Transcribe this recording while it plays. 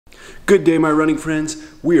Good day, my running friends.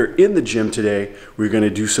 We are in the gym today. We're going to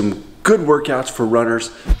do some good workouts for runners.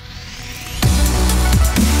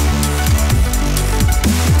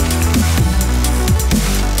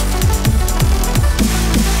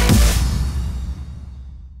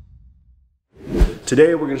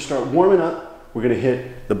 Today we're going to start warming up. We're going to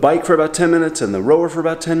hit the bike for about 10 minutes and the rower for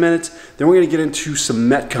about 10 minutes. Then we're going to get into some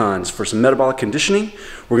Metcons for some metabolic conditioning.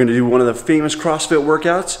 We're going to do one of the famous CrossFit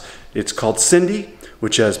workouts. It's called Cindy,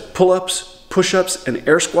 which has pull-ups, push-ups, and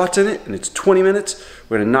air squats in it, and it's 20 minutes.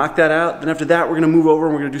 We're gonna knock that out. Then after that, we're gonna move over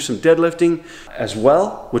and we're gonna do some deadlifting as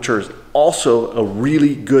well, which is also a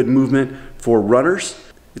really good movement for runners.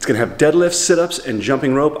 It's gonna have deadlifts, sit-ups, and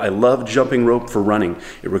jumping rope. I love jumping rope for running.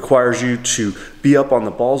 It requires you to be up on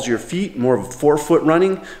the balls of your feet, more of a forefoot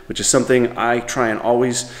running, which is something I try and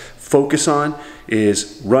always focus on,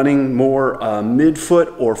 is running more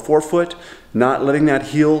midfoot or forefoot, not letting that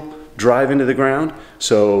heel drive into the ground.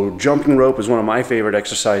 So jumping rope is one of my favorite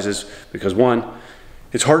exercises because one,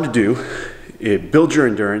 it's hard to do, it builds your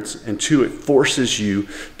endurance, and two, it forces you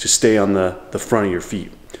to stay on the front of your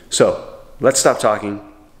feet. So let's stop talking,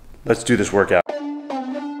 let's do this workout. For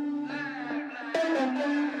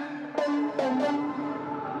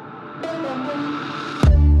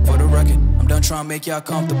the record, I'm done trying to make y'all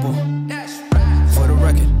comfortable. For the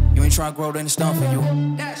record, you ain't trying to grow, then it's done for you.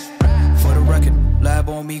 For the record, lab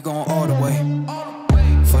on me going all the way.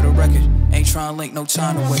 For the record, ain't trying to link, no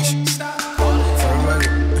time to waste. For the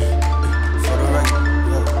record, for the record,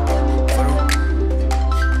 for the record,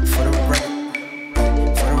 for the record,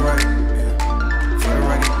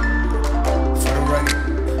 for the record.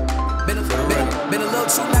 Been a little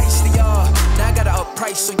too nice for y'all. Now I gotta up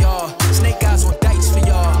price on y'all. Snake eyes on dice for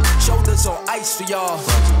y'all. Shoulders on ice for y'all.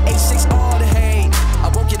 A6 all the hate. I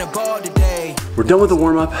won't get a guard today. We're done with the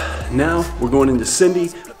warm-up. Now we're going into Cindy,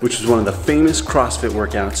 which is one of the famous CrossFit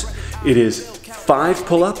workouts. It is 5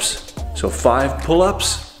 pull-ups, so 5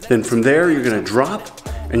 pull-ups. Then from there you're gonna drop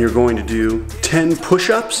and you're going to do 10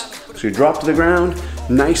 push-ups. So you drop to the ground,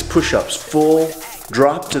 nice push-ups, full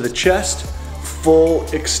drop to the chest, full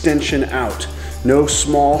extension out. No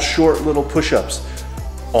small, short little push-ups.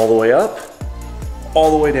 All the way up, all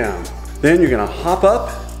the way down. Then you're gonna hop up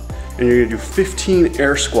and you're gonna do 15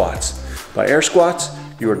 air squats. By air squats,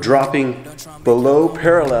 you are dropping below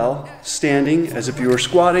parallel, standing as if you were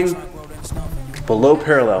squatting, below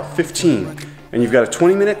parallel, 15. And you've got a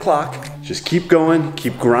 20-minute clock. Just keep going,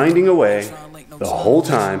 keep grinding away the whole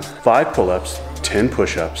time. 5 pull-ups, 10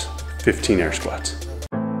 push-ups, 15 air squats.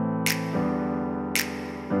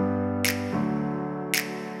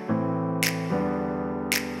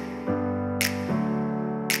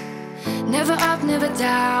 Never up, never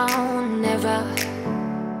down, never.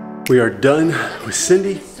 We are done with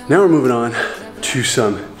Cindy. Now we're moving on to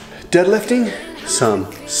some deadlifting, some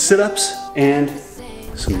sit-ups, and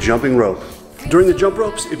some jumping rope. During the jump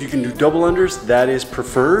ropes, if you can do double unders, that is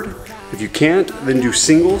preferred. If you can't, then do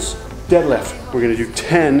singles. Deadlift, we're gonna do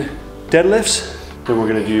 10 deadlifts, then we're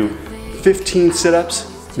gonna do 15 sit-ups,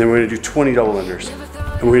 then we're gonna do 20 double unders.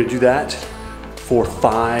 And we're gonna do that for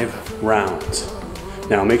 5 rounds.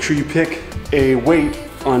 Now make sure you pick a weight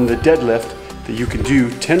on the deadlift that you can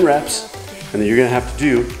do 10 reps and that you're gonna have to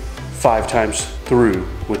do 5 times through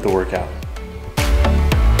with the workout.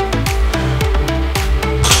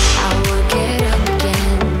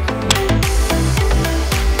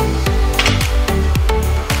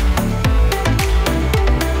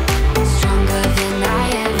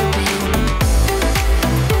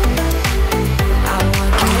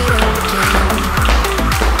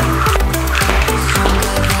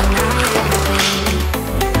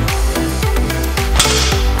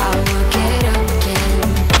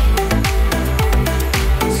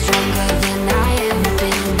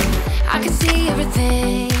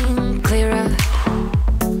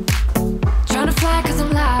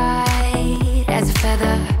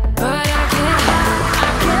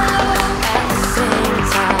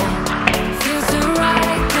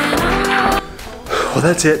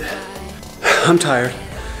 Well, that's it. I'm tired.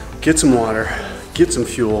 Get some water, get some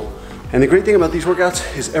fuel. And the great thing about these workouts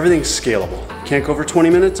is everything's scalable. Can't go for 20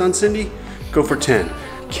 minutes on Cindy? Go for 10.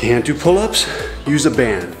 Can't do pull-ups? Use a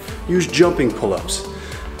band. Use jumping pull-ups.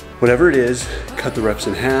 Whatever it is, cut the reps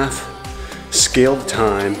in half, scale the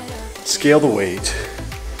time, scale the weight.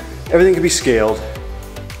 Everything can be scaled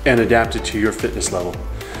and adapted to your fitness level.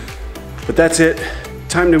 But that's it.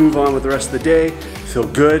 Time to move on with the rest of the day. Feel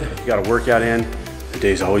good, you got a workout in. The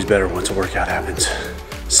day's always better once a workout happens.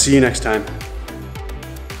 See you next time.